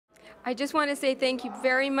I just want to say thank you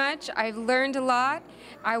very much. I've learned a lot.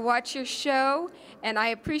 I watch your show, and I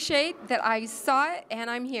appreciate that I saw it, and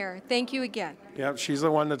I'm here. Thank you again. Yeah, she's the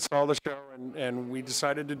one that saw the show, and we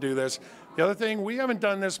decided to do this. The other thing, we haven't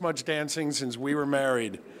done this much dancing since we were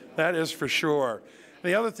married. That is for sure.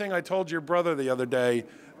 The other thing, I told your brother the other day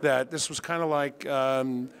that this was kind of like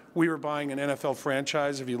we were buying an NFL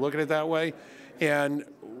franchise, if you look at it that way. And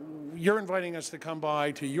you're inviting us to come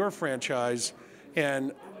by to your franchise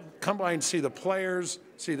and come by and see the players,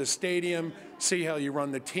 see the stadium, see how you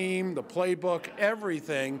run the team, the playbook,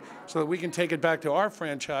 everything, so that we can take it back to our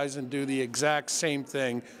franchise and do the exact same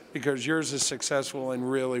thing, because yours is successful and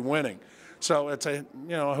really winning. So it's a,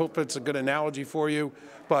 I hope it's a good analogy for you,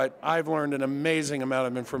 but I've learned an amazing amount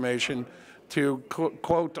of information. To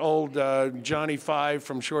quote old Johnny Five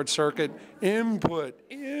from Short Circuit, input.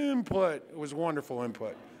 It was wonderful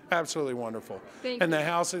input, absolutely wonderful. And the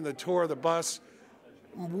housing, the tour, the bus,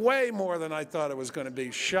 way more than I thought it was going to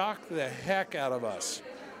be. Shocked the heck out of us.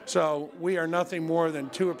 So we are nothing more than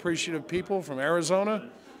two appreciative people from Arizona.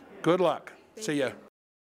 Good luck. See ya.